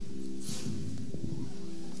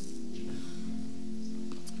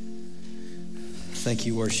Thank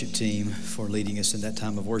you, worship team, for leading us in that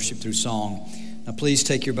time of worship through song. Now, please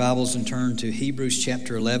take your Bibles and turn to Hebrews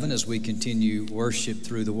chapter 11 as we continue worship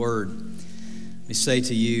through the Word. Let me say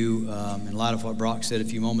to you, in light of what Brock said a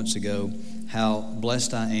few moments ago, how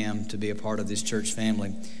blessed I am to be a part of this church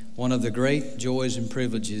family. One of the great joys and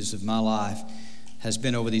privileges of my life has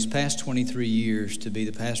been over these past 23 years to be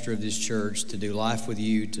the pastor of this church, to do life with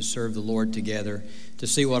you, to serve the Lord together, to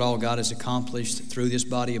see what all God has accomplished through this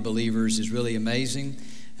body of believers is really amazing.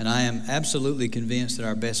 And I am absolutely convinced that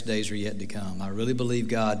our best days are yet to come. I really believe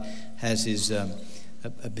God has His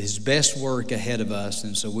best work ahead of us.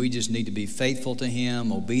 And so we just need to be faithful to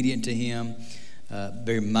Him, obedient to Him,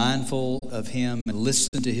 very mindful of Him, and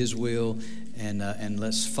listen to His will, and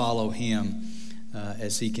let's follow Him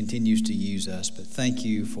as He continues to use us. But thank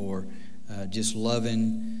you for just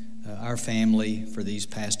loving our family for these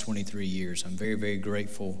past 23 years. I'm very, very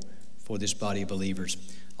grateful for this body of believers.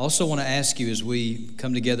 I also want to ask you, as we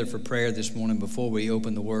come together for prayer this morning before we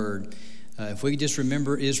open the Word, if we could just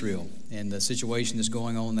remember Israel and the situation that's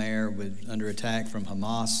going on there under attack from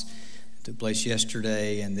Hamas. It took place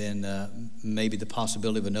yesterday, and then maybe the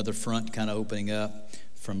possibility of another front kind of opening up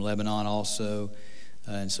from Lebanon also.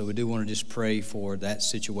 And so we do want to just pray for that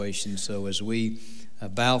situation. So as we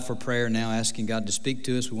bow for prayer now, asking God to speak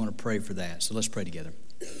to us, we want to pray for that. So let's pray together.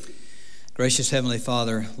 Gracious Heavenly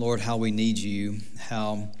Father, Lord, how we need you,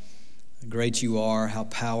 how great you are, how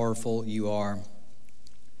powerful you are.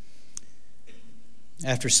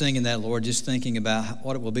 After singing that, Lord, just thinking about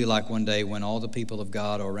what it will be like one day when all the people of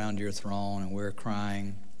God are around your throne and we're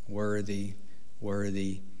crying, worthy,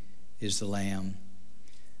 worthy is the Lamb.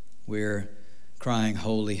 We're crying,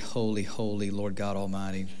 holy, holy, holy, Lord God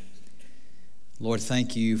Almighty. Lord,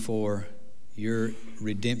 thank you for your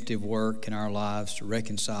redemptive work in our lives to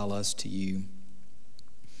reconcile us to you.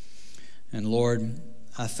 And Lord,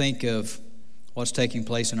 I think of what's taking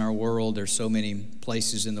place in our world. There's so many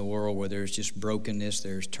places in the world where there's just brokenness,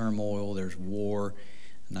 there's turmoil, there's war.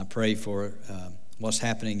 And I pray for what's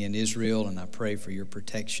happening in Israel, and I pray for your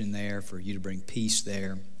protection there, for you to bring peace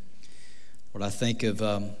there. Lord, I think of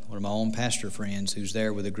one of my own pastor friends who's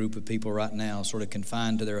there with a group of people right now, sort of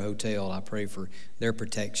confined to their hotel. I pray for their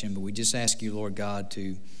protection, but we just ask you, Lord God,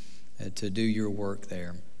 to do your work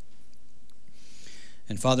there.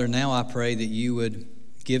 And Father, now I pray that you would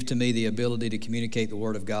give to me the ability to communicate the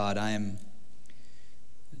Word of God. I am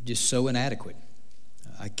just so inadequate.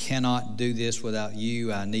 I cannot do this without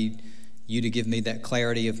you. I need you to give me that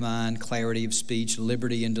clarity of mind, clarity of speech,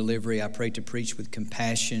 liberty in delivery. I pray to preach with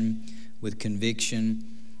compassion, with conviction,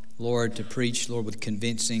 Lord, to preach, Lord, with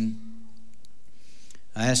convincing.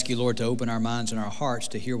 I ask you, Lord, to open our minds and our hearts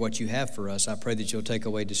to hear what you have for us. I pray that you'll take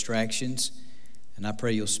away distractions, and I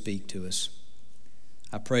pray you'll speak to us.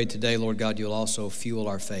 I pray today, Lord God, you'll also fuel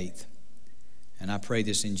our faith. And I pray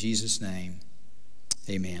this in Jesus' name.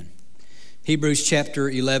 Amen. Hebrews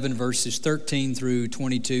chapter 11, verses 13 through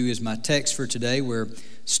 22 is my text for today. We're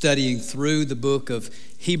studying through the book of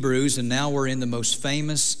Hebrews, and now we're in the most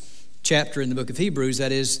famous chapter in the book of Hebrews,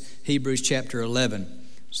 that is Hebrews chapter 11.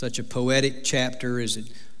 Such a poetic chapter as it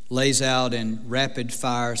lays out in rapid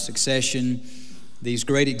fire succession these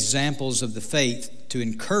great examples of the faith to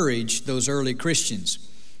encourage those early Christians.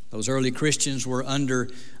 Those early Christians were under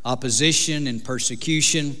opposition and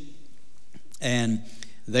persecution, and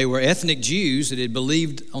they were ethnic Jews that had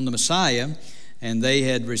believed on the Messiah, and they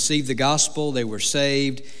had received the gospel, they were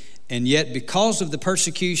saved. And yet, because of the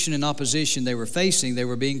persecution and opposition they were facing, they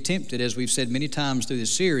were being tempted, as we've said many times through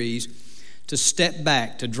this series, to step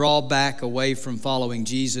back, to draw back away from following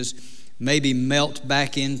Jesus, maybe melt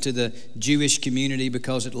back into the Jewish community,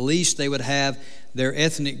 because at least they would have their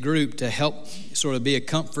ethnic group to help sort of be a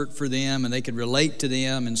comfort for them, and they could relate to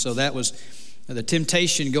them. And so that was the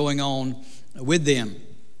temptation going on with them.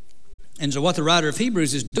 And so what the writer of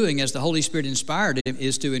Hebrews is doing, as the Holy Spirit inspired him,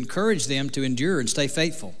 is to encourage them to endure and stay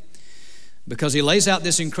faithful. Because he lays out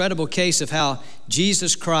this incredible case of how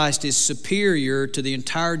Jesus Christ is superior to the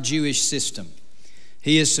entire Jewish system.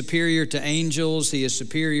 He is superior to angels. He is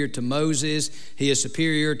superior to Moses. He is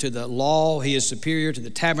superior to the law. He is superior to the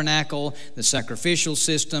tabernacle, the sacrificial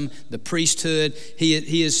system, the priesthood.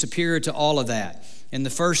 He is superior to all of that. In the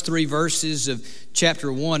first 3 verses of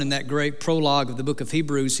chapter 1, in that great prologue of the book of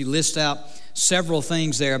Hebrews, he lists out several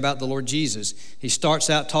things there about the Lord Jesus. He starts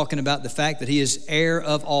out talking about the fact that he is heir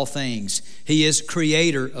of all things. He is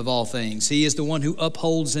creator of all things. He is the one who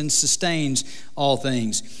upholds and sustains all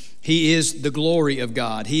things. He is the glory of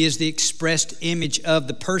God. He is the expressed image of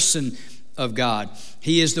the person of God.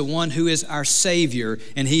 He is the one who is our Savior,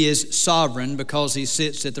 and He is sovereign because He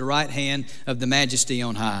sits at the right hand of the Majesty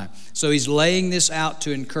on high. So He's laying this out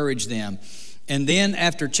to encourage them. And then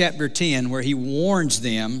after chapter 10, where he warns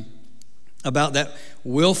them about that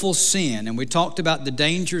willful sin, and we talked about the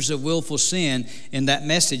dangers of willful sin in that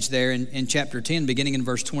message there in chapter 10, beginning in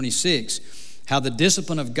verse 26, how the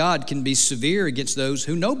discipline of God can be severe against those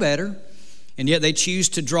who know better, and yet they choose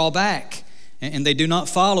to draw back, and they do not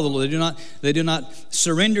follow the Lord. They do not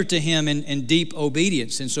surrender to him in deep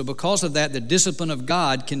obedience. And so because of that, the discipline of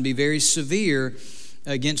God can be very severe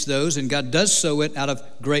against those, and God does so it out of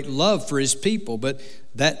great love for his people, but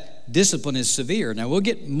that discipline is severe. Now, we'll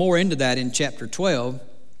get more into that in chapter 12.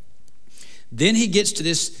 Then he gets to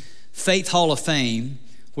this Faith Hall of Fame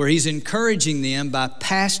where he's encouraging them by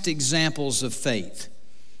past examples of faith,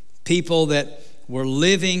 people that were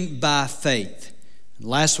living by faith.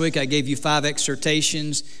 Last week I gave you 5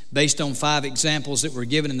 exhortations based on 5 examples that were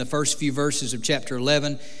given in the first few verses of chapter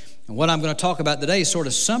 11. And what I'm going to talk about today sort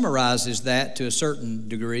of summarizes that to a certain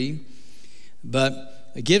degree,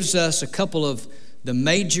 but it gives us a couple of the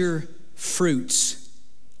major fruits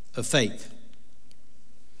of faith.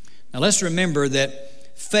 Now let's remember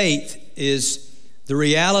that faith is the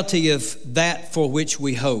reality of that for which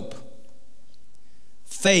we hope.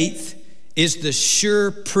 Faith is the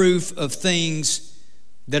sure proof of things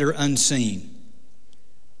that are unseen.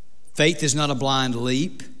 Faith is not a blind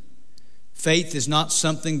leap. Faith is not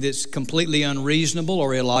something that's completely unreasonable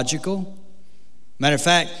or illogical. Matter of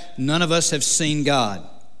fact, none of us have seen God.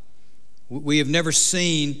 We have never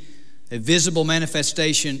seen a visible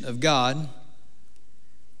manifestation of God.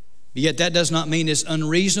 Yet that does not mean it's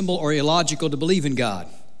unreasonable or illogical to believe in God.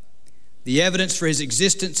 The evidence for his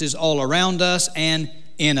existence is all around us and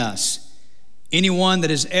in us. Anyone that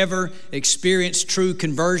has ever experienced true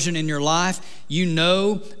conversion in your life, you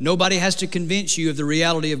know nobody has to convince you of the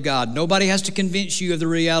reality of God. Nobody has to convince you of the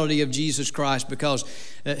reality of Jesus Christ, because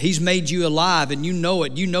he's made you alive and you know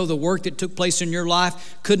it. You know the work that took place in your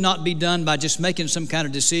life could not be done by just making some kind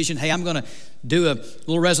of decision. Hey, I'm going to do a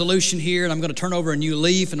little resolution here and I'm going to turn over a new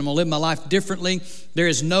leaf and I'm going to live my life differently. There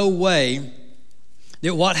is no way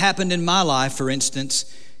that what happened in my life, for instance,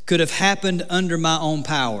 could have happened under my own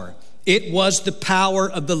power. It was the power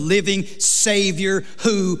of the living Savior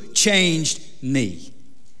who changed me.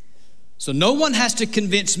 So no one has to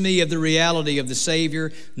convince me of the reality of the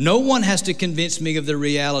Savior. No one has to convince me of the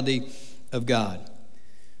reality of God.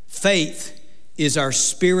 Faith is our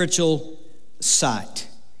spiritual sight.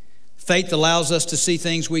 Faith allows us to see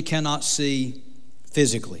things we cannot see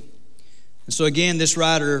physically. And so again, this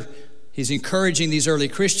writer, he's encouraging these early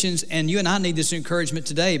Christians, and you and I need this encouragement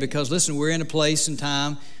today because, listen, we're in a place and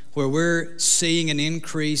time where we're seeing an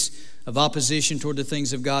increase of opposition toward the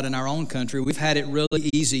things of God in our own country. We've had it really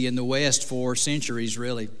easy in the West for centuries,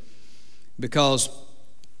 really, because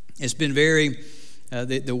it's been very,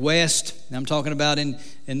 the West, I'm talking about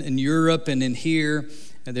in Europe and in here,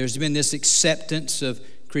 there's been this acceptance of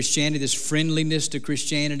Christianity, this friendliness to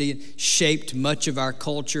Christianity. It shaped much of our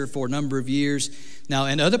culture for a number of years. Now,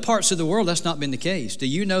 in other parts of the world, that's not been the case. Do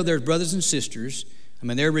you know there's brothers and sisters,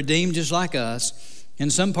 they're redeemed just like us, in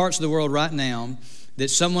some parts of the world right now, that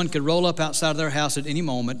someone could roll up outside of their house at any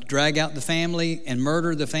moment, drag out the family and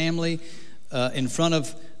murder the family in front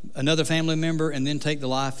of another family member, and then take the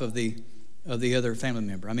life of the other family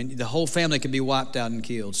member. The whole family could be wiped out and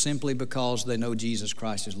killed simply because they know Jesus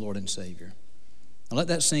Christ is Lord and Savior. Now let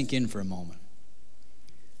that sink in for a moment.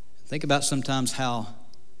 Think about sometimes how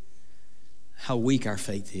weak our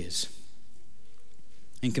faith is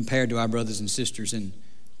and compared to our brothers and sisters in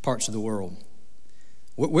parts of the world.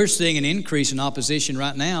 We're seeing an increase in opposition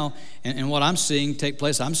right now, and what I'm seeing take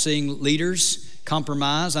place, I'm seeing leaders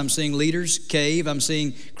compromise, I'm seeing leaders cave, I'm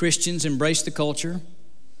seeing Christians embrace the culture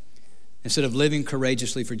instead of living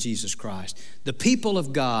courageously for Jesus Christ. The people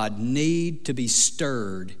of God need to be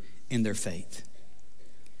stirred in their faith.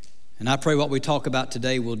 And I pray what we talk about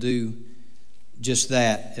today will do just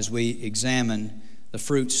that as we examine the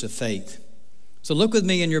fruits of faith. So look with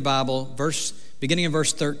me in your Bible, beginning in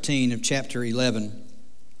verse 13 of chapter 11.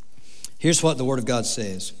 Here's what the Word of God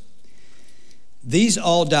says. These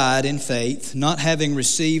all died in faith, not having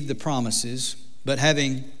received the promises, but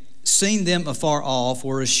having seen them afar off,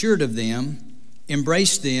 were assured of them,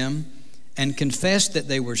 embraced them, and confessed that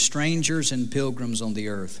they were strangers and pilgrims on the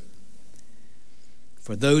earth.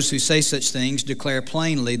 For those who say such things declare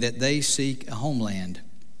plainly that they seek a homeland.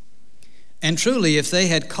 And truly, if they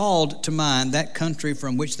had called to mind that country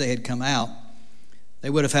from which they had come out,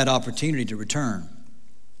 they would have had opportunity to return.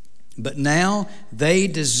 But now they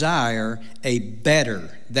desire a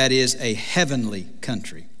better, that is, a heavenly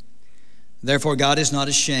country. Therefore, God is not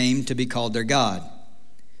ashamed to be called their God,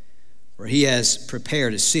 for he has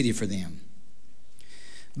prepared a city for them.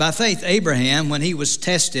 By faith, Abraham, when he was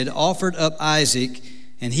tested, offered up Isaac,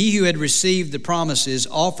 and he who had received the promises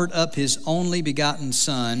offered up his only begotten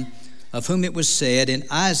son, of whom it was said, in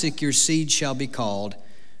Isaac your seed shall be called,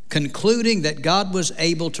 concluding that God was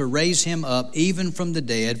able to raise him up even from the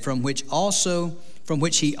dead, from which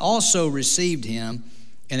he also received him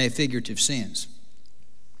in a figurative sense.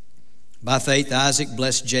 By faith, Isaac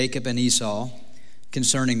blessed Jacob and Esau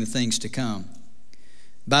concerning the things to come.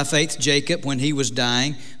 By faith, Jacob, when he was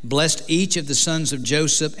dying, blessed each of the sons of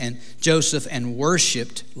Joseph and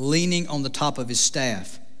worshiped, leaning on the top of his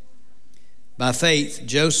staff. By faith,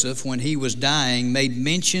 Joseph, when he was dying, made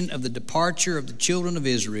mention of the departure of the children of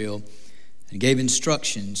Israel and gave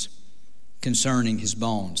instructions concerning his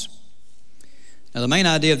bones. Now, the main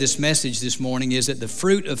idea of this message this morning is that the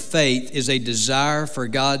fruit of faith is a desire for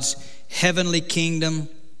God's heavenly kingdom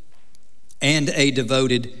and a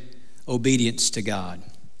devoted obedience to God.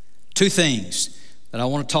 Two things that I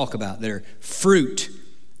want to talk about that are fruit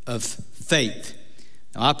of faith.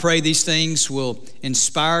 Now, I pray these things will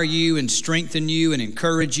inspire you and strengthen you and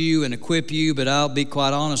encourage you and equip you, but I'll be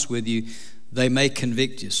quite honest with you, they may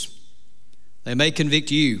convict us. They may convict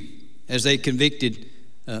you as they convicted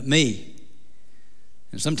me.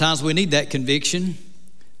 And sometimes we need that conviction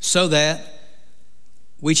so that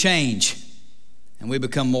we change and we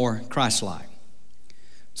become more Christ-like.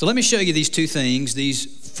 So let me show you these two things,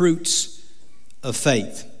 these fruits of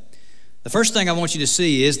faith. The first thing I want you to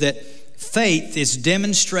see is that faith is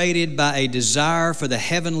demonstrated by a desire for the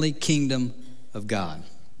heavenly kingdom of God.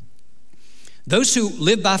 Those who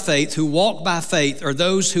live by faith, who walk by faith, are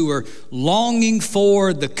those who are longing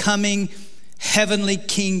for the coming heavenly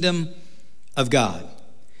kingdom of God.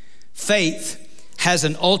 Faith has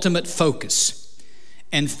an ultimate focus,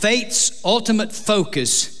 and faith's ultimate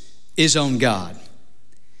focus is on God.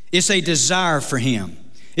 It's a desire for Him.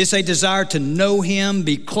 It's a desire to know Him,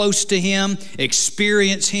 be close to Him,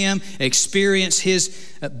 experience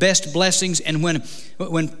His best blessings. And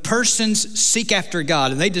when persons seek after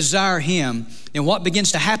God and they desire Him, and what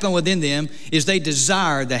begins to happen within them is they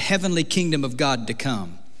desire the heavenly kingdom of God to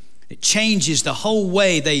come. It changes the whole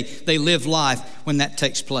way they live life when that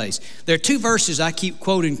takes place. There are two verses I keep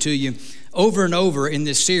quoting to you over and over in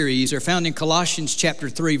this series. They're found in Colossians chapter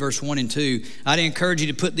 3, verse 1 and 2. I'd encourage you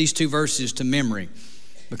to put these two verses to memory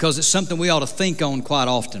because it's something we ought to think on quite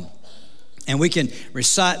often. And we can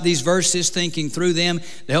recite these verses, thinking through them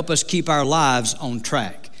to help us keep our lives on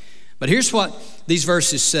track. But here's what these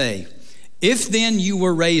verses say. If then you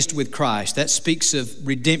were raised with Christ, that speaks of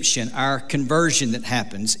redemption, our conversion that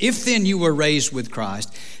happens. If then you were raised with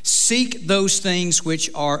Christ, seek those things which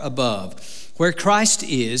are above, where Christ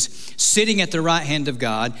is, sitting at the right hand of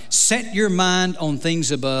God. Set your mind on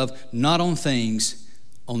things above, not on things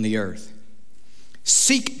on the earth.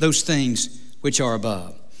 Seek those things which are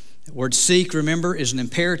above. The word seek, remember, is an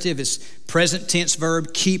imperative. It's present tense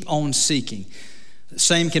verb, keep on seeking. The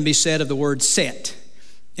same can be said of the word set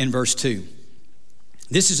in verse 2.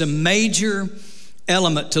 This is a major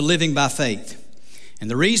element to living by faith. And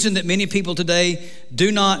the reason that many people today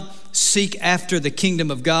do not seek after the kingdom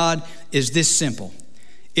of God is this simple.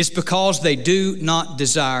 It's because they do not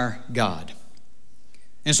desire God.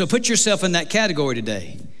 And so put yourself in that category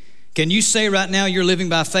today. Can you say right now you're living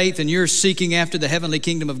by faith and you're seeking after the heavenly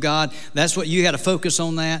kingdom of God? That's what you got to focus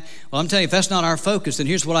on that. Well, I'm telling you, if that's not our focus, then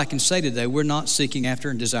here's what I can say today. We're not seeking after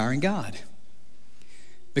and desiring God.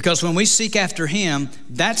 Because when we seek after Him,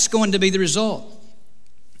 that's going to be the result.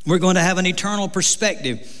 We're going to have an eternal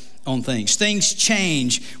perspective on things. Things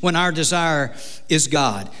change when our desire is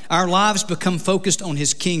God. Our lives become focused on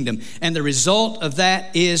His kingdom, and the result of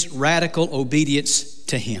that is radical obedience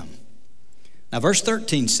to Him. Now, verse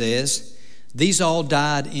 13 says, these all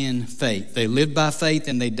died in faith. They lived by faith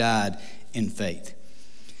and they died in faith.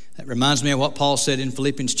 That reminds me of what Paul said in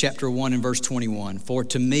Philippians chapter 1 and verse 21. For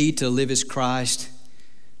to me to live is Christ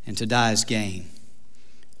and to die is gain.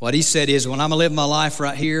 What he said is, when I'm going to live my life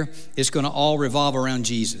right here, it's going to all revolve around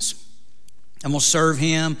Jesus. I'm going to serve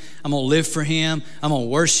Him. I'm going to live for Him. I'm going to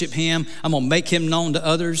worship Him. I'm going to make Him known to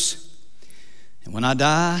others. And when I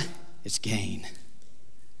die, it's gain.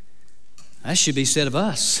 That should be said of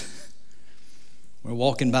us. We're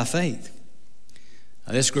walking by faith.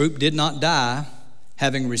 Now, this group did not die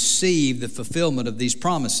having received the fulfillment of these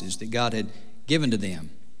promises that God had given to them.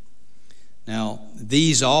 Now,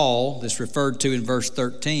 these all, that's referred to in verse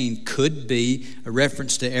 13, could be a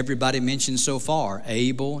reference to everybody mentioned so far.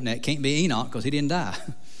 Abel, and that can't be Enoch because he didn't die.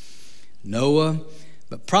 Noah,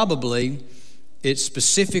 but probably it's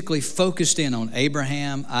specifically focused in on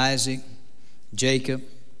Abraham, Isaac, Jacob,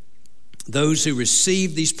 those who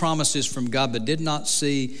received these promises from God but did not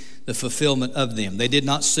see the fulfillment of them. They did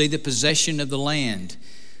not see the possession of the land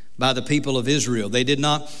by the people of Israel. They did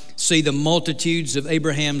not see the multitudes of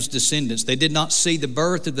Abraham's descendants. They did not see the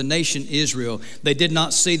birth of the nation Israel. They did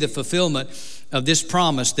not see the fulfillment of this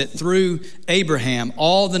promise that through Abraham,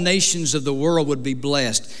 all the nations of the world would be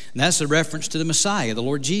blessed. And that's a reference to the Messiah, the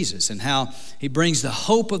Lord Jesus, and how he brings the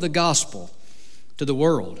hope of the gospel to the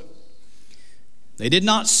world. They did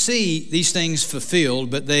not see these things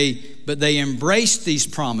fulfilled, but they embraced these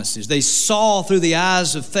promises. They saw through the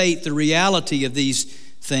eyes of faith the reality of these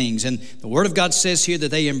things. And the Word of God says here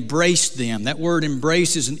that they embraced them. That word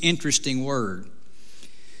embrace is an interesting word.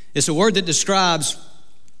 It's a word that describes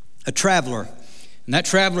a traveler. And that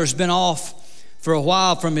traveler has been off for a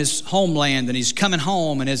while from his homeland, and he's coming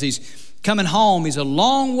home. And as he's coming home, he's a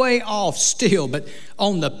long way off still, but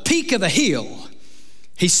on the peak of a hill,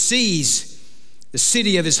 he sees the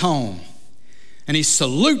city of his home, and he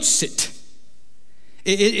salutes it.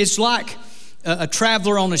 It's like a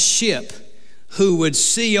traveler on a ship who would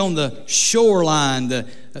see on the shoreline the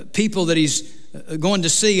people that he's going to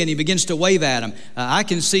see, and he begins to wave at them. I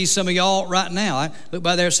can see some of y'all right now. I look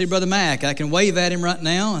by there and see Brother Mac. I can wave at him right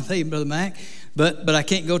now. I thank you, Brother Mac. But I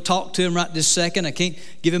can't go talk to him right this second. I can't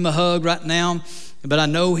give him a hug right now. But I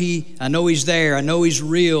know he's there. I know he's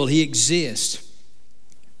real. He exists.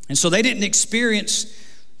 And so they didn't experience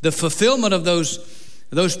the fulfillment of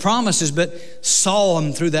those promises, but saw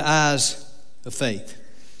them through the eyes of faith.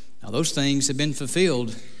 Now, those things have been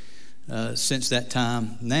fulfilled since that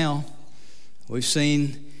time. Now, we've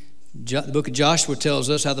seen, the book of Joshua tells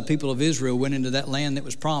us how the people of Israel went into that land that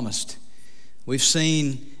was promised. We've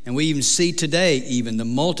seen, and we even see today even, the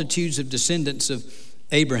multitudes of descendants of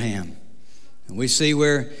Abraham. And we see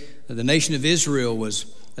where the nation of Israel was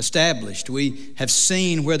established. We have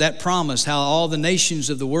seen where that promise, how all the nations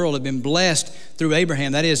of the world have been blessed through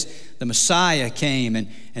Abraham. That is, the Messiah came,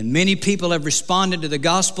 and many people have responded to the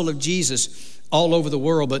gospel of Jesus all over the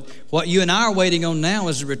world. But what you and I are waiting on now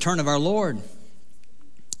is the return of our Lord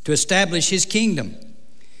to establish his kingdom.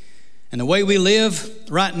 And the way we live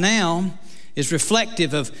right now is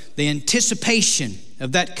reflective of the anticipation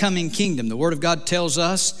of that coming kingdom. The Word of God tells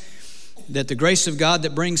us that the grace of God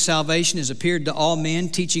that brings salvation has appeared to all men,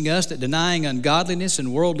 teaching us that denying ungodliness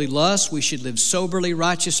and worldly lust, we should live soberly,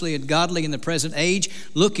 righteously, and godly in the present age,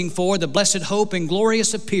 looking for the blessed hope and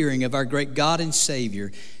glorious appearing of our great God and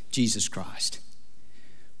Savior, Jesus Christ.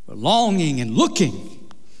 We're longing and looking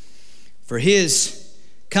for his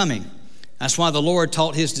coming. That's why the Lord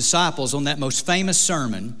taught his disciples on that most famous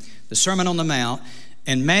sermon, the Sermon on the Mount.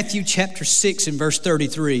 In Matthew chapter 6 and verse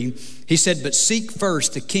 33, he said, "But seek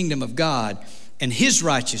first the kingdom of God and his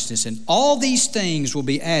righteousness, and all these things will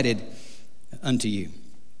be added unto you."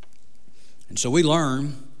 And so we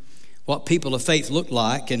learn what people of faith look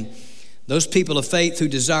like. And those people of faith who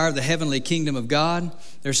desire the heavenly kingdom of God,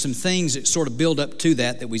 there's some things that sort of build up to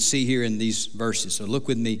that we see here in these verses. So look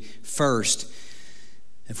with me first.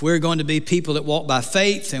 If we're going to be people that walk by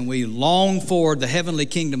faith and we long for the heavenly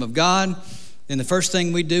kingdom of God, then the first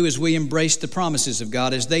thing we do is we embrace the promises of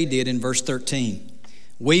God as they did in verse 13.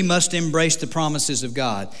 We must embrace the promises of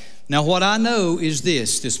God. Now, what I know is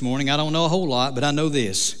this morning. I don't know a whole lot, but I know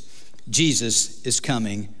this. Jesus is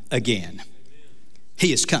coming again.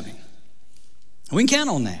 He is coming. We can count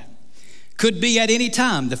on that. Could be at any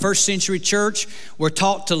time. The first century church were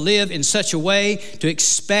taught to live in such a way to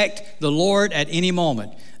expect the Lord at any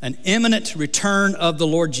moment. An imminent return of the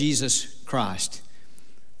Lord Jesus Christ.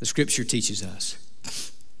 The Scripture teaches us.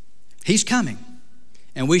 He's coming,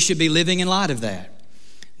 and we should be living in light of that.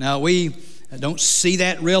 Now, we don't see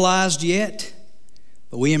that realized yet,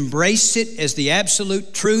 but we embrace it as the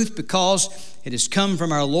absolute truth because it has come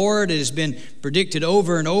from our Lord. It has been predicted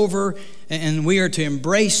over and over, and we are to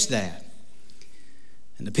embrace that.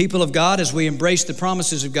 And the people of God, as we embrace the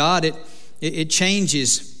promises of God, it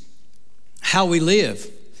changes how we live.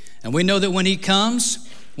 And we know that when he comes,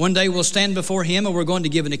 one day we'll stand before him and we're going to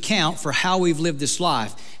give an account for how we've lived this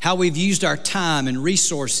life, how we've used our time and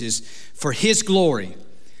resources for his glory.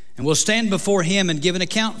 And we'll stand before him and give an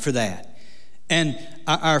account for that. And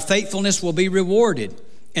our faithfulness will be rewarded.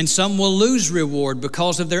 And some will lose reward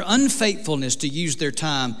because of their unfaithfulness to use their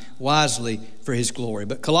time wisely for his glory.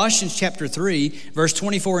 But Colossians chapter 3, verse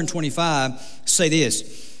 24 and 25 say this: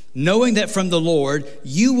 "Knowing that from the Lord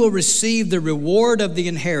you will receive the reward of the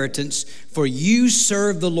inheritance, for you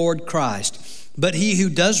serve the Lord Christ. But he who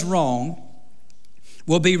does wrong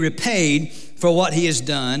will be repaid for what he has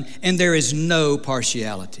done, and there is no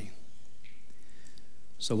partiality."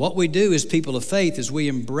 So what we do as people of faith is we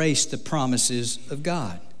embrace the promises of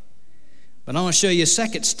God. But I want to show you a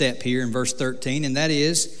second step here in verse 13, and that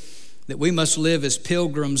is that we must live as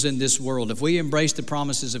pilgrims in this world. If we embrace the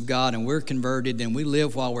promises of God and we're converted, then we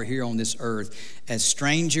live while we're here on this earth as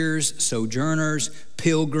strangers, sojourners,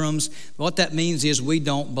 pilgrims. What that means is we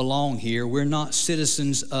don't belong here. We're not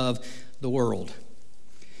citizens of the world.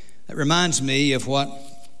 That reminds me of what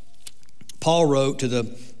Paul wrote to the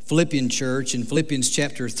Philippian church in Philippians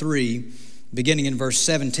chapter 3, beginning in verse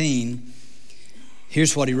 17.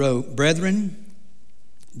 Here's what he wrote: "Brethren,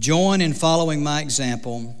 join in following my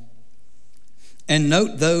example, and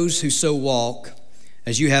note those who so walk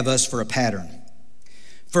as you have us for a pattern.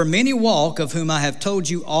 For many walk, of whom I have told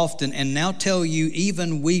you often, and now tell you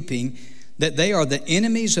even weeping, that they are the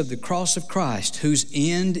enemies of the cross of Christ, whose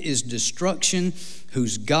end is destruction,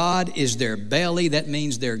 whose God is their belly." That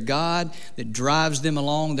means their God that drives them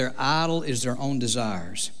along. Their idol is their own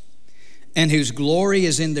desires. "And whose glory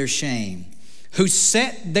is in their shame, who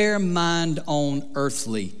set their mind on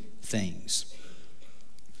earthly things."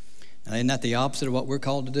 Now, isn't that the opposite of what we're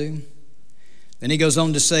called to do? Then he goes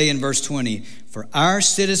on to say in verse 20, "For our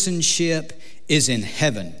citizenship is in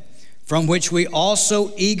heaven, from which we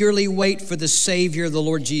also eagerly wait for the Savior, the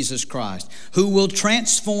Lord Jesus Christ, who will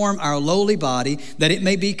transform our lowly body, that it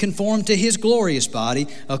may be conformed to his glorious body,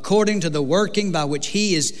 according to the working by which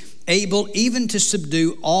he is able even to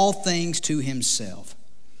subdue all things to himself."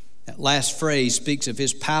 That last phrase speaks of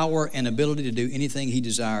his power and ability to do anything he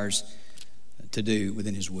desires to do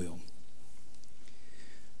within his will.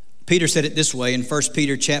 Peter said it this way in 1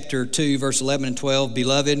 Peter chapter 2, verse 11 and 12,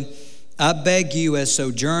 "Beloved, I beg you as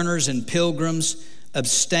sojourners and pilgrims,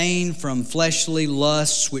 abstain from fleshly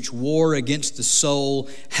lusts which war against the soul,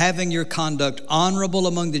 having your conduct honorable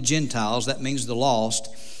among the Gentiles," that means the lost,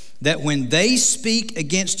 "that when they speak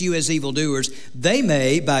against you as evildoers, they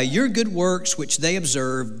may, by your good works which they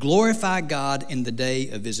observe, glorify God in the day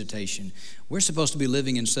of visitation." We're supposed to be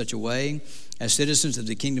living in such a way as citizens of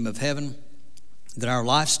the kingdom of heaven that our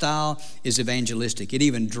lifestyle is evangelistic. It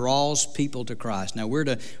even draws people to Christ. Now, we're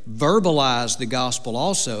to verbalize the gospel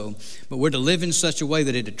also, but we're to live in such a way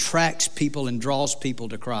that it attracts people and draws people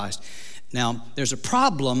to Christ. Now, there's a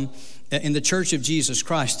problem in the church of Jesus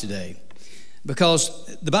Christ today, because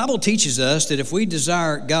the Bible teaches us that if we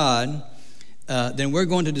desire God, then we're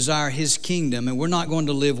going to desire his kingdom, and we're not going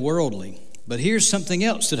to live worldly. But here's something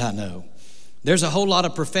else that I know. There's a whole lot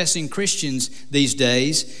of professing Christians these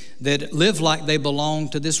days that live like they belong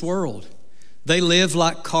to this world. They live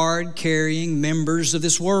like card-carrying members of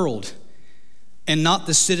this world and not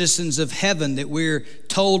the citizens of heaven that we're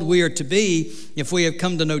told we are to be if we have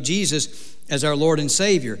come to know Jesus as our Lord and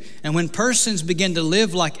Savior. And when persons begin to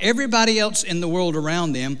live like everybody else in the world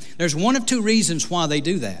around them, there's one of two reasons why they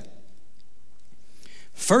do that.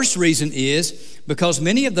 First reason is because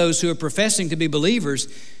many of those who are professing to be believers,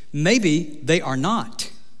 maybe they are not.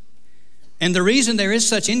 And the reason there is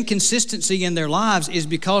such inconsistency in their lives is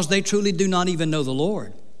because they truly do not even know the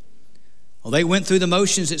Lord. Well, they went through the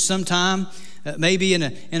motions at some time, maybe in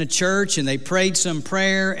a church, and they prayed some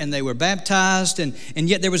prayer and they were baptized, and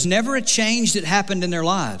yet there was never a change that happened in their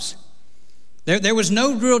lives. There was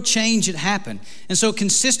no real change that happened. And so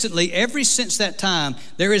consistently, ever since that time,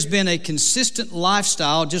 there has been a consistent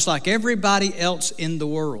lifestyle just like everybody else in the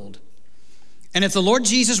world. And if the Lord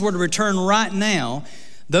Jesus were to return right now,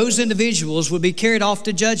 those individuals would be carried off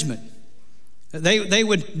to judgment. They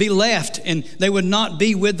would be left and they would not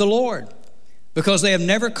be with the Lord because they have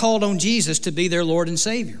never called on Jesus to be their Lord and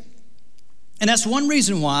Savior. And that's one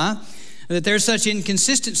reason why that there's such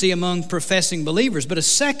inconsistency among professing believers. But a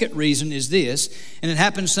second reason is this, and it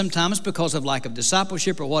happens sometimes because of lack of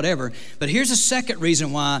discipleship or whatever. But here's a second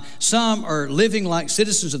reason why some are living like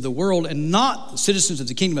citizens of the world and not citizens of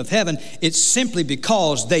the kingdom of heaven. It's simply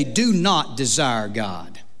because they do not desire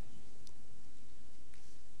God.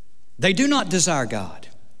 They do not desire God.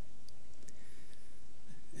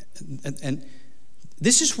 And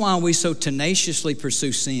this is why we so tenaciously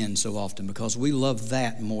pursue sin so often, because we love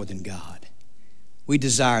that more than God. We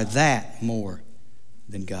desire that more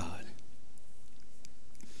than God.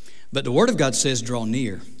 But the Word of God says draw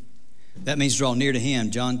near. That means draw near to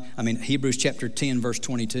Him. Hebrews chapter 10, verse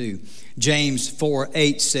 22. James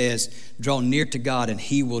 4:8 says, draw near to God and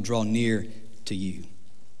He will draw near to you.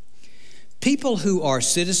 People who are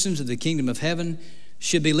citizens of the kingdom of heaven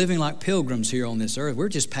should be living like pilgrims here on this earth. We're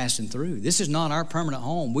just passing through. This is not our permanent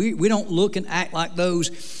home. We don't look and act like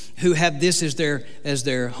those who have this as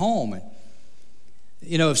their home.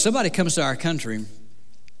 You know, if somebody comes to our country,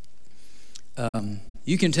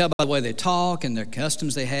 you can tell by the way they talk and their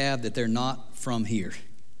customs they have that they're not from here.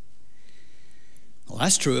 Well,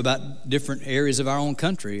 that's true about different areas of our own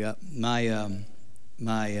country. My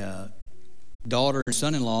daughter and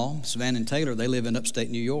son-in-law, Savannah and Taylor, they live in upstate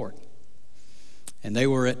New York. And they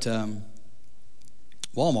were at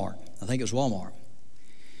Walmart. I think it was Walmart.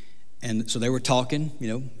 And so they were talking,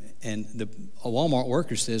 and a Walmart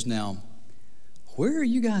worker says, "Now, where are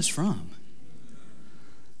you guys from?"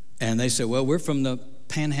 And they said, "Well, we're from the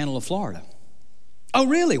Panhandle of Florida." "Oh,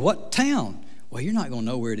 really? What town?" "Well, you're not going to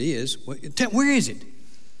know where it is." "Where is it?"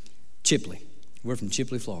 "Chipley. We're from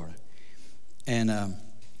Chipley, Florida." And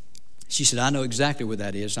she said, "I know exactly where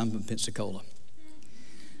that is. I'm from Pensacola."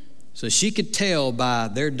 So she could tell by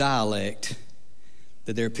their dialect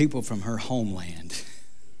that they're people from her homeland.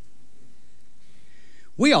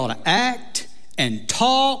 We ought to act and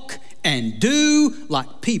talk and do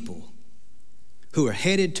like people who are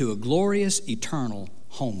headed to a glorious, eternal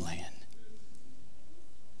homeland.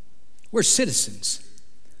 We're citizens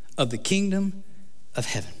of the kingdom of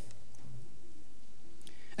heaven.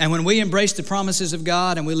 And when we embrace the promises of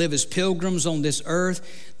God and we live as pilgrims on this earth,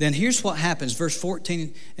 then here's what happens. Verse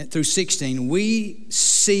 14 through 16, we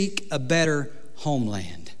seek a better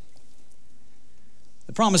homeland.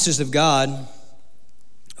 The promises of God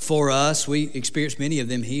for us, we experience many of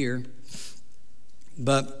them here,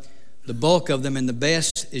 but the bulk of them and the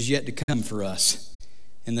best is yet to come for us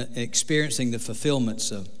in experiencing the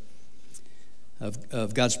fulfillments of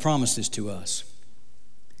God's promises to us.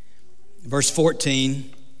 Verse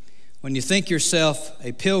 14, when you think yourself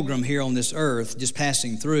a pilgrim here on this earth, just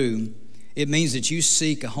passing through, it means that you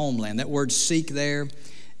seek a homeland. That word seek there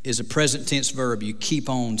is a present tense verb. You keep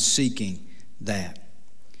on seeking that.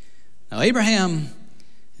 Now, Abraham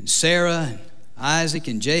and Sarah and Isaac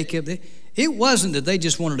and Jacob, it wasn't that they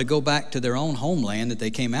just wanted to go back to their own homeland that they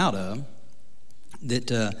came out of,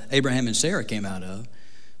 that Abraham and Sarah came out of,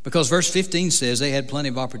 because verse 15 says they had plenty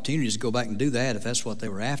of opportunities to go back and do that if that's what they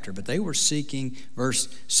were after. But they were seeking, verse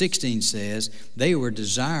 16 says, they were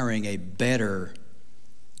desiring a better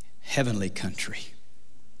heavenly country.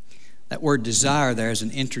 That word desire there is an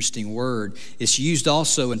interesting word. It's used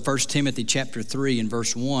also in 1 Timothy chapter 3 and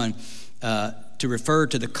verse 1 to refer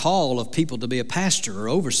to the call of people to be a pastor or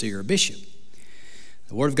overseer or bishop.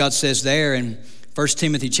 The Word of God says there in 1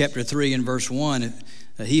 Timothy chapter 3 and verse 1,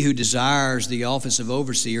 he who desires the office of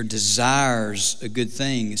overseer desires a good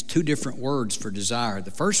thing. It's two different words for desire.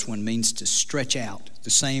 The first one means to stretch out. The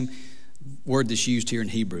same word that's used here in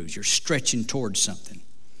Hebrews. You're stretching towards something.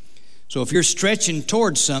 So if you're stretching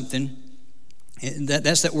towards something,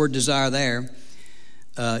 that's that word desire there.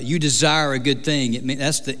 You desire a good thing.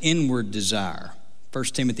 That's the inward desire. 1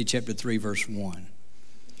 Timothy chapter 3 verse 1.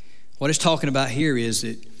 What it's talking about here is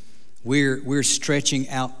that we're stretching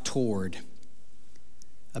out toward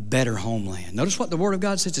a better homeland. Notice what the Word of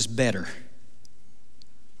God says is better.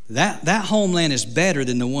 That homeland is better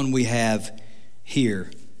than the one we have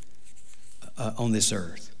here on this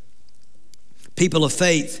earth. People of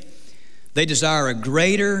faith, they desire a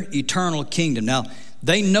greater eternal kingdom. Now,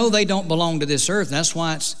 they know they don't belong to this earth, and that's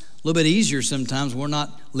why it's a little bit easier sometimes. We're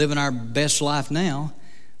not living our best life now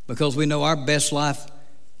because we know our best life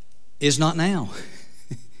is not now.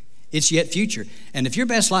 It's yet future. And if your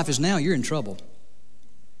best life is now, you're in trouble.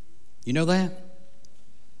 You know that?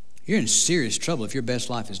 You're in serious trouble if your best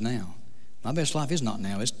life is now. My best life is not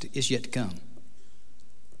now. It's yet to come.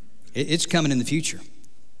 It's coming in the future.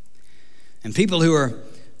 And people who are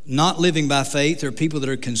not living by faith are people that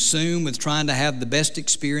are consumed with trying to have the best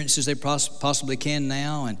experiences they possibly can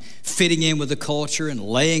now and fitting in with the culture and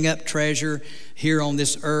laying up treasure here on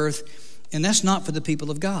this earth. And that's not for the people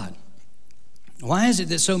of God. Why is it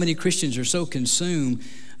that so many Christians are so consumed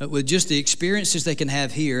with just the experiences they can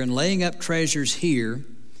have here and laying up treasures here?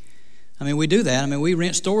 I mean, we do that. I mean, we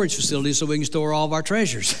rent storage facilities so we can store all of our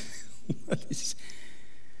treasures.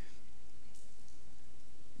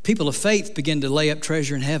 People of faith begin to lay up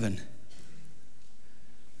treasure in heaven,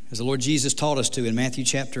 as the Lord Jesus taught us to in Matthew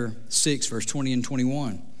chapter 6, verse 20 and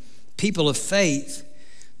 21. People of faith,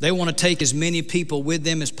 they want to take as many people with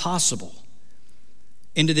them as possible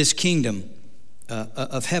into this kingdom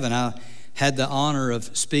of heaven. I had the honor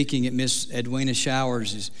of speaking at Miss Edwina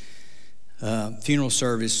Showers' funeral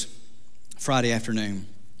service Friday afternoon.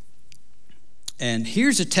 And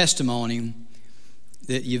here's a testimony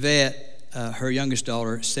that Yvette, her youngest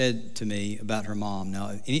daughter, said to me about her mom.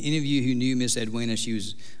 Now, any of you who knew Miss Edwina, she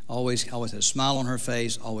was always had a smile on her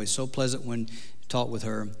face, always so pleasant when you talked with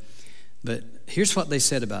her. But here's what they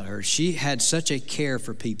said about her. She had such a care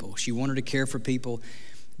for people. She wanted to care for people,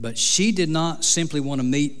 but she did not simply want to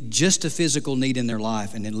meet just a physical need in their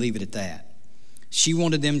life and then leave it at that. She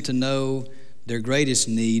wanted them to know their greatest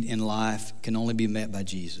need in life can only be met by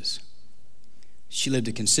Jesus. She lived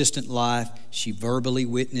a consistent life. She verbally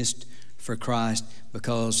witnessed for Christ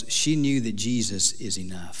because she knew that Jesus is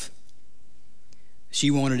enough.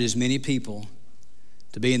 She wanted as many people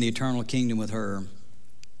to be in the eternal kingdom with her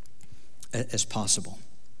as possible.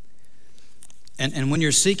 And when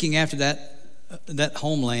you're seeking after that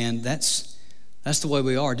homeland, that's the way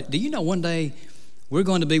we are. Do you know one day we're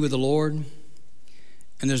going to be with the Lord,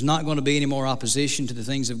 and there's not going to be any more opposition to the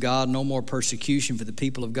things of God, no more persecution for the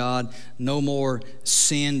people of God, no more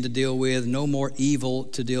sin to deal with, no more evil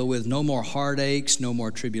to deal with, no more heartaches, no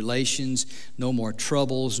more tribulations, no more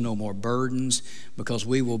troubles, no more burdens, because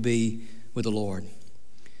we will be with the Lord.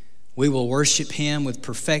 We will worship Him with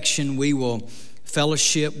perfection. We will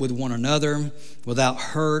fellowship with one another without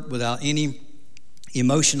hurt, without any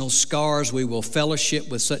emotional scars. We will fellowship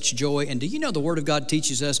with such joy. And do you know the Word of God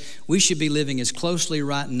teaches us we should be living as closely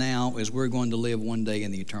right now as we're going to live one day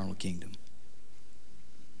in the eternal kingdom?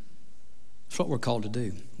 That's what we're called to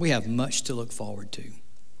do. We have much to look forward to.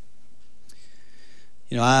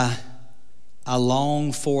 You know, I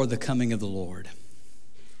long for the coming of the Lord.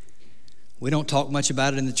 We don't talk much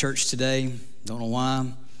about it in the church today. Don't know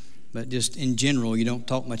why, but just in general, you don't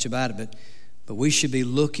talk much about it. But we should be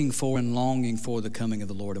looking for and longing for the coming of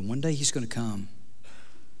the Lord. And one day He's going to come.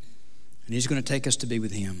 And He's going to take us to be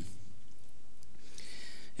with Him.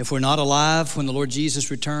 If we're not alive when the Lord Jesus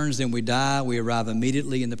returns, then we die. We arrive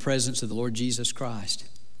immediately in the presence of the Lord Jesus Christ.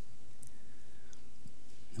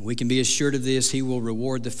 And we can be assured of this. He will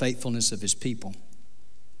reward the faithfulness of His people.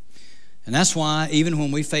 And that's why even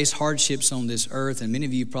when we face hardships on this earth, and many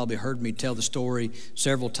of you probably heard me tell the story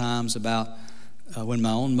several times about when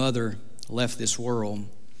my own mother left this world,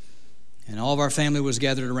 and all of our family was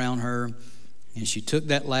gathered around her, and she took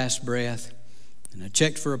that last breath, and I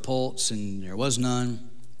checked for a pulse, and there was none,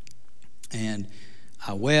 and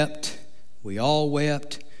I wept. We all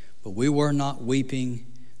wept, but we were not weeping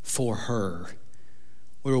for her.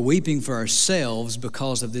 We were weeping for ourselves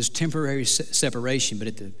because of this temporary separation, but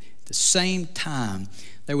at the same time,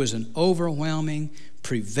 there was an overwhelming,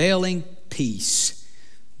 prevailing peace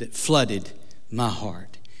that flooded my heart.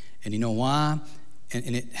 And you know why?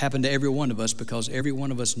 And it happened to every one of us because every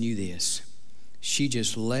one of us knew this. She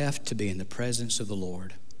just left to be in the presence of the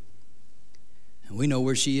Lord. And we know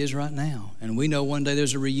where she is right now. And we know one day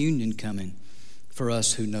there's a reunion coming for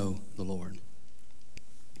us who know the Lord.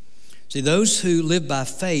 See, those who live by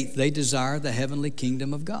faith, they desire the heavenly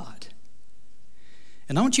kingdom of God.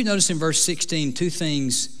 And I want you to notice in verse 16 two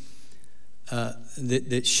things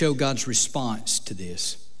that show God's response to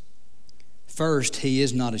this. First, He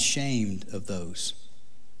is not ashamed of those.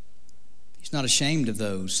 He's not ashamed of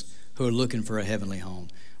those who are looking for a heavenly home.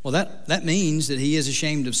 Well, that means that He is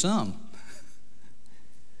ashamed of some.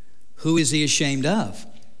 Who is He ashamed of?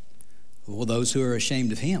 Well, those who are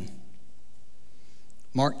ashamed of Him.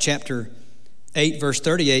 Mark chapter 8, verse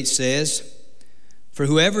 38 says, "For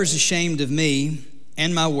whoever is ashamed of me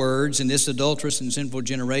and my words in this adulterous and sinful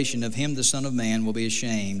generation, of him the Son of Man will be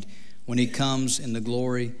ashamed when He comes in the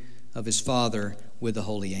glory of His Father with the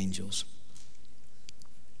holy angels."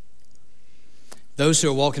 Those who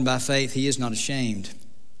are walking by faith, He is not ashamed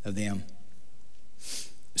of them.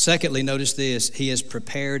 Secondly, notice this, He has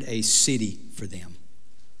prepared a city for them.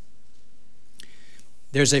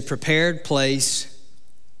 There's a prepared place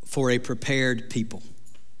for a prepared people.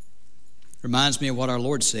 Reminds me of what our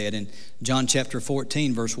Lord said in John chapter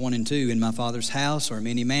 14, verse 1 and 2, "In my Father's house are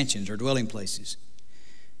many mansions or dwelling places.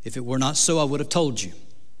 If it were not so, I would have told you.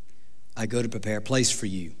 I go to prepare a place for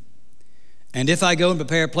you. And if I go and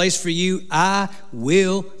prepare a place for you, I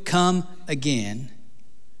will come again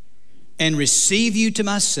and receive you to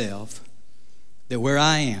myself, that where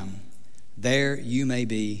I am, there you may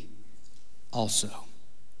be also."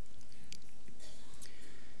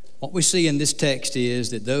 What we see in this text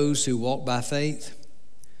is that those who walk by faith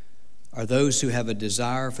are those who have a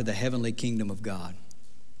desire for the heavenly kingdom of God.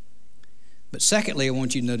 But secondly, I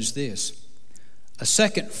want you to notice this, a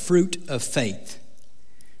second fruit of faith,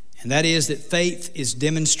 and that is that faith is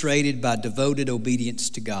demonstrated by devoted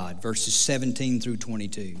obedience to God, verses 17 through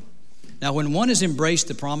 22. Now, when one has embraced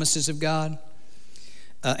the promises of God,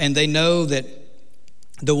 and they know that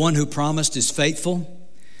the one who promised is faithful,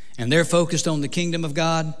 and they're focused on the kingdom of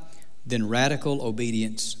God, then radical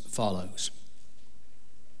obedience follows.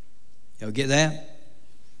 Y'all get that?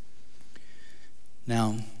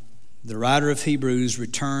 Now, the writer of Hebrews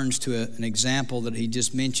returns to an example that he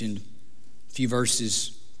just mentioned a few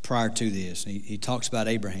verses prior to this. He talks about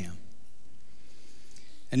Abraham.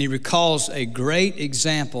 And he recalls a great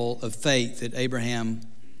example of faith that Abraham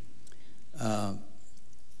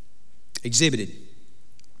exhibited.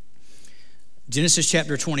 Genesis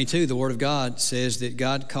chapter 22, the Word of God says that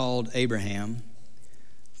God called Abraham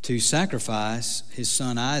to sacrifice his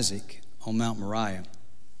son Isaac on Mount Moriah.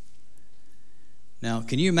 Now,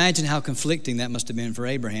 can you imagine how conflicting that must have been for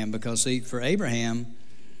Abraham? Because, see, for Abraham,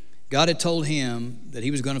 God had told him that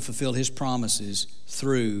he was going to fulfill his promises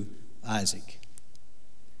through Isaac.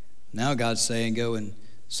 Now God's saying, go and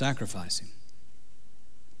sacrifice him.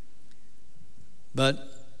 But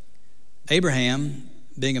Abraham,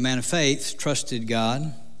 being a man of faith, trusted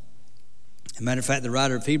God. As a matter of fact, the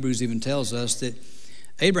writer of Hebrews even tells us that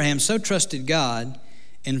Abraham so trusted God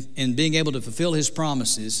in being able to fulfill his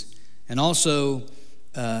promises, and also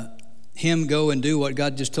him go and do what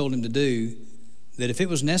God just told him to do, that if it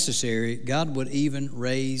was necessary, God would even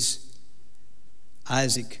raise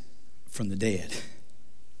Isaac from the dead.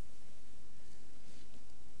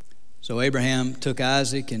 So Abraham took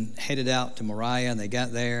Isaac and headed out to Moriah, and they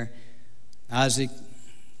got there. Isaac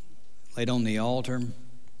laid on the altar.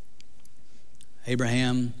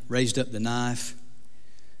 Abraham raised up the knife,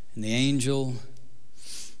 and the angel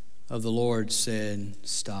of the Lord said,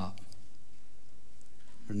 "Stop.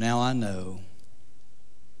 For now I know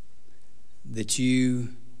that you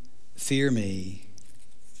fear me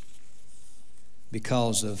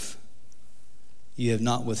because of you have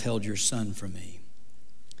not withheld your son from me."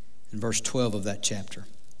 In verse 12 of that chapter.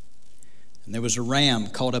 And there was a ram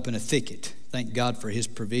caught up in a thicket. Thank God for his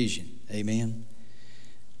provision. Amen.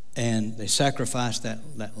 And they sacrificed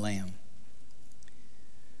that lamb.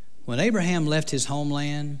 When Abraham left his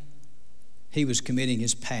homeland, he was committing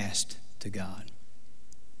his past to God.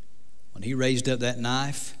 When he raised up that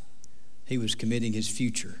knife, he was committing his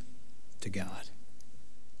future to God.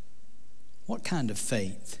 What kind of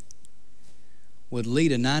faith would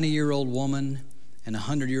lead a 90-year-old woman and a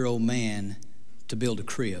 100-year-old man to build a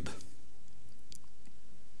crib,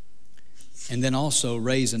 and then also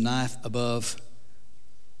raise a knife above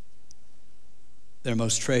their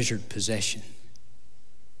most treasured possession?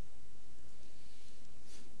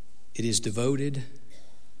 It is devoted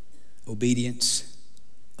obedience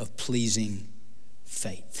of pleasing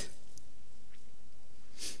faith.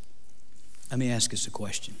 Let me ask us a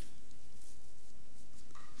question.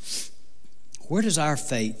 Where does our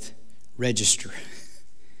faith register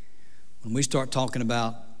when we start talking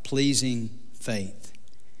about pleasing faith?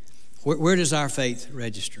 Where does our faith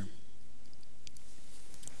register?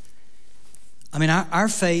 I mean, our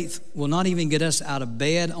faith will not even get us out of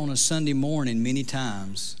bed on a Sunday morning many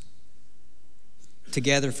times to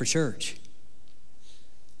gather for church,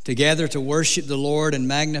 to gather to worship the Lord and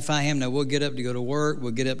magnify Him. Now, we'll get up to go to work,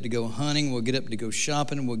 we'll get up to go hunting, we'll get up to go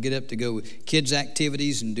shopping, we'll get up to go with kids'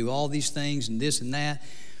 activities and do all these things and this and that.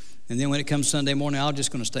 And then when it comes Sunday morning, I'm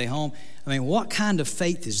just going to stay home. I mean, what kind of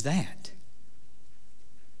faith is that?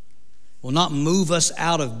 Will not move us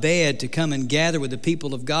out of bed to come and gather with the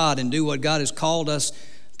people of God and do what God has called us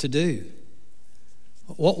to do.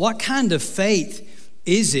 What kind of faith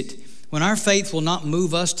is it when our faith will not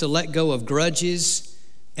move us to let go of grudges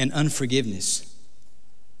and unforgiveness?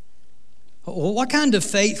 What kind of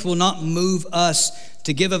faith will not move us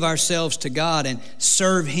to give of ourselves to God and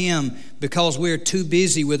serve Him because we're too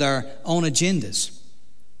busy with our own agendas?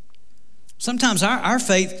 Sometimes our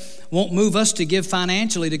faith won't move us to give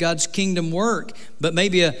financially to God's kingdom work, but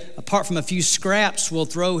maybe apart from a few scraps we'll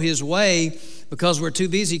throw His way because we're too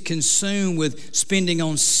busy consumed with spending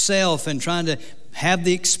on self and trying to have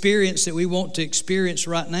the experience that we want to experience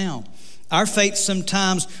right now. Our faith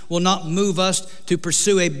sometimes will not move us to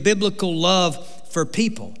pursue a biblical love for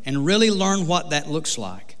people and really learn what that looks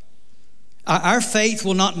like. Our faith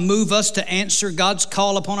will not move us to answer God's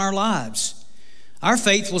call upon our lives. Our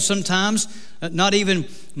faith will sometimes not even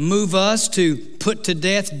move us to put to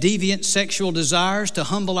death deviant sexual desires, to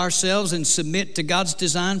humble ourselves and submit to God's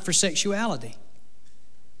design for sexuality.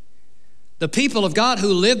 The people of God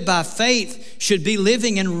who live by faith should be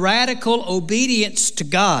living in radical obedience to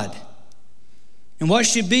God. And what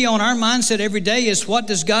should be on our mindset every day is, what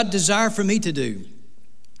does God desire for me to do?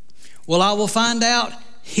 Well, I will find out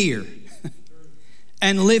here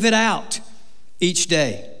and live it out each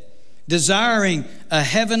day. Desiring a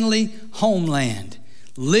heavenly homeland,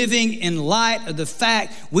 living in light of the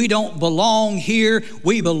fact we don't belong here,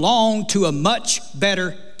 we belong to a much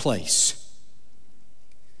better place.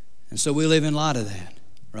 And so we live in light of that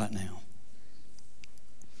right now.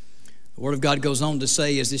 The Word of God goes on to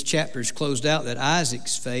say, as this chapter is closed out, that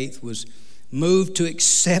Isaac's faith was moved to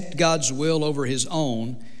accept God's will over his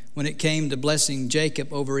own when it came to blessing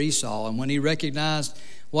Jacob over Esau. And when he recognized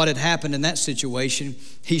what had happened in that situation,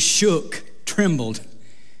 he shook, trembled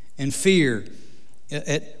in fear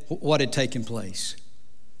at what had taken place.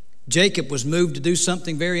 Jacob was moved to do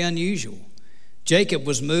something very unusual. Jacob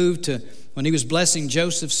was moved to, when he was blessing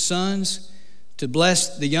Joseph's sons, to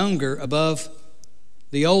bless the younger above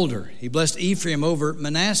the older. He blessed Ephraim over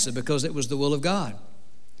Manasseh because it was the will of God.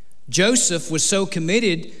 Joseph was so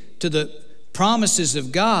committed to the promises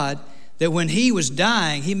of God that when he was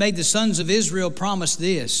dying, he made the sons of Israel promise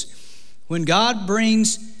this: when God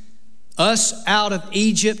brings us out of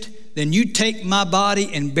Egypt, then you take my body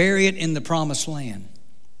and bury it in the promised land.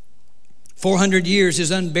 400 years, his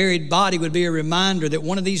unburied body would be a reminder that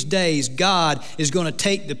one of these days God is going to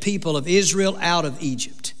take the people of Israel out of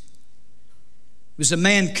Egypt. He was a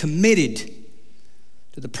man committed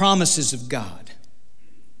to the promises of God.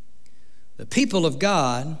 The people of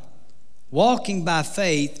God, walking by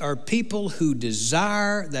faith, are people who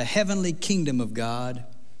desire the heavenly kingdom of God,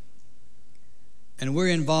 and we're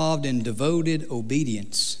involved in devoted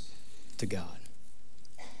obedience to God.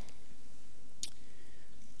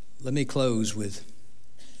 Let me close with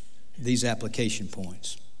these application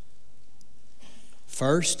points.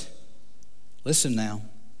 First, listen now,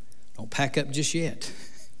 don't pack up just yet.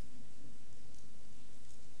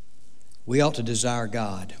 We ought to desire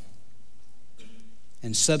God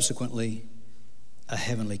and subsequently a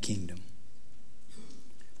heavenly kingdom.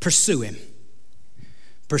 Pursue Him.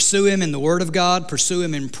 Pursue Him in the Word of God, pursue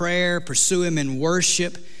Him in prayer, pursue Him in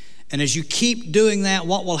worship. And as you keep doing that,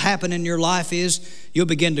 what will happen in your life is you'll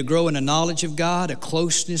begin to grow in a knowledge of God, a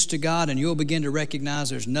closeness to God, and you'll begin to recognize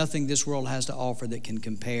there's nothing this world has to offer that can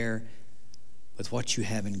compare with what you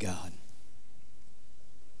have in God.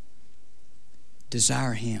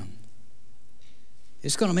 Desire Him.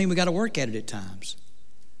 It's going to mean we got to work at it at times.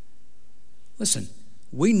 Listen,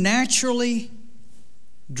 we naturally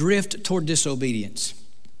drift toward disobedience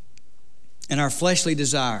and our fleshly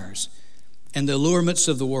desires and the allurements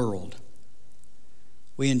of the world.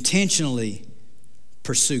 We intentionally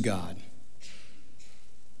pursue God.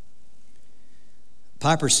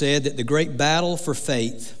 Piper said that the great battle for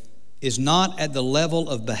faith is not at the level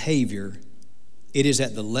of behavior, it is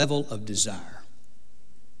at the level of desire.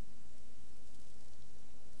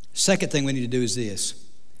 Second thing we need to do is this: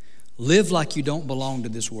 live like you don't belong to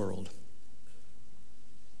this world.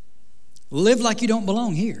 Live like you don't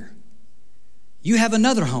belong here. You have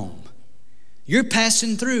another home. You're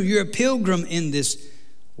passing through. You're a pilgrim in this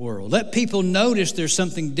world. Let people notice there's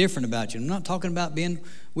something different about you. I'm not talking about being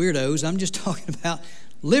weirdos. I'm just talking about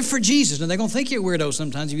live for Jesus. Now, they're going to think you're a weirdo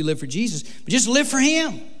sometimes if you live for Jesus, but just live for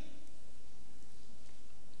Him.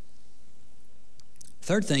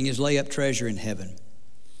 Third thing is lay up treasure in heaven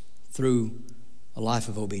through a life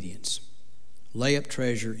of obedience. Lay up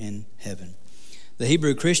treasure in heaven. The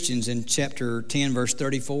Hebrew Christians in chapter 10, verse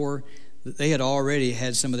 34, they had already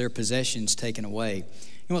had some of their possessions taken away. You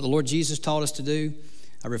know what the Lord Jesus taught us to do?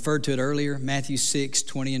 I referred to it earlier, Matthew 6,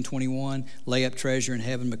 20 and 21. Lay up treasure in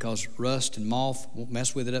heaven because rust and moth won't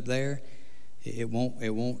mess with it up there. It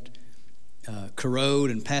won't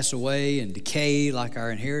corrode and pass away and decay like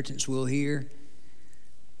our inheritance will here.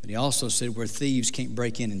 But He also said where thieves can't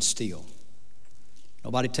break in and steal.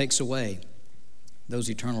 Nobody takes away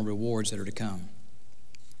those eternal rewards that are to come.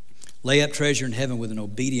 Lay up treasure in heaven with an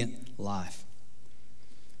obedient life.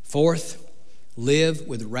 Fourth, live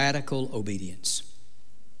with radical obedience.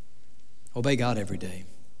 Obey God every day.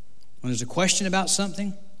 When there's a question about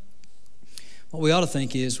something, what we ought to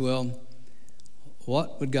think is, well,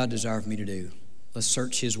 what would God desire for me to do? Let's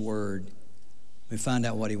search His Word and find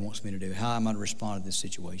out what He wants me to do. How am I to respond to this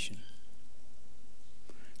situation?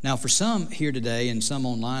 Now, for some here today and some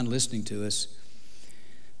online listening to us,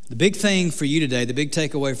 the big thing for you today, the big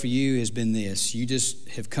takeaway for you has been this. You just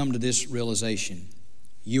have come to this realization.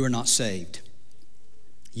 You are not saved.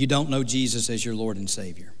 You don't know Jesus as your Lord and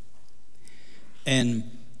Savior. And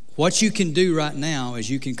what you can do right now is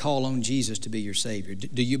you can call on Jesus to be your Savior.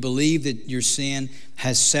 Do you believe that your sin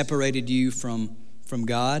has separated you from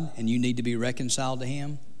God and you need to be reconciled to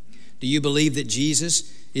Him? Do you believe that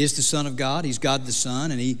Jesus is the Son of God? He's God the Son,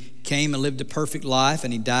 and He came and lived a perfect life,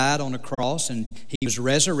 and He died on a cross, and He was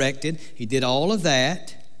resurrected. He did all of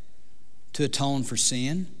that to atone for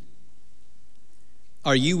sin.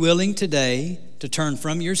 Are you willing today to turn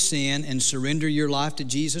from your sin and surrender your life to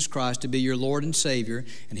Jesus Christ to be your Lord and Savior?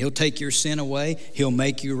 And He'll take your sin away. He'll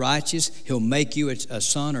make you righteous. He'll make you a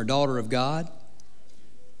son or daughter of God.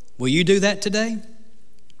 Will you do that today?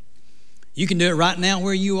 You can do it right now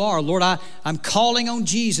where you are. Lord, I'm calling on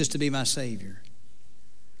Jesus to be my Savior.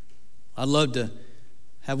 I'd love to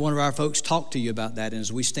have one of our folks talk to you about that. And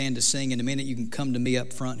as we stand to sing in a minute, you can come to me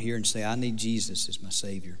up front here and say, I need Jesus as my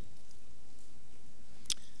Savior.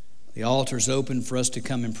 The altar's open for us to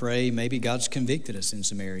come and pray. Maybe God's convicted us in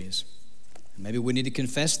some areas. Maybe we need to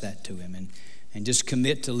confess that to Him and just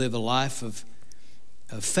commit to live a life of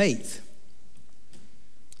faith.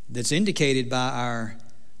 that's indicated by our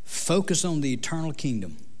focus on the eternal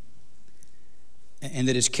kingdom, and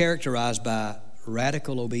that is characterized by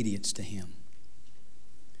radical obedience to Him.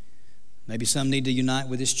 Maybe some need to unite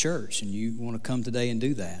with this church, and you want to come today and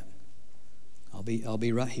do that. I'll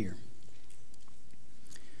be right here.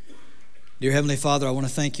 Dear Heavenly Father, I want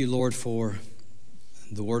to thank you, Lord, for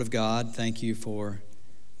the Word of God. Thank you for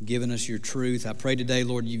giving us your truth. I pray today,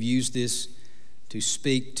 Lord, you've used this to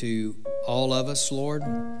speak to all of us, Lord.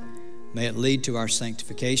 May it lead to our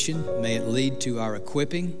sanctification. May it lead to our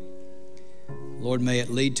equipping. Lord, may it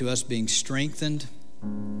lead to us being strengthened.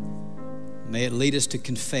 May it lead us to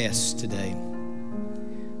confess today.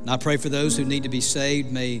 And I pray for those who need to be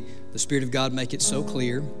saved. May the Spirit of God make it so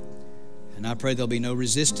clear. And I pray there'll be no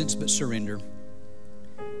resistance but surrender.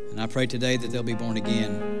 And I pray today that they'll be born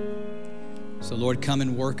again. So, Lord, come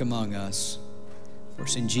and work among us. For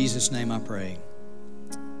it's in Jesus' name I pray.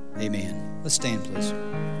 Amen. Let's stand, please.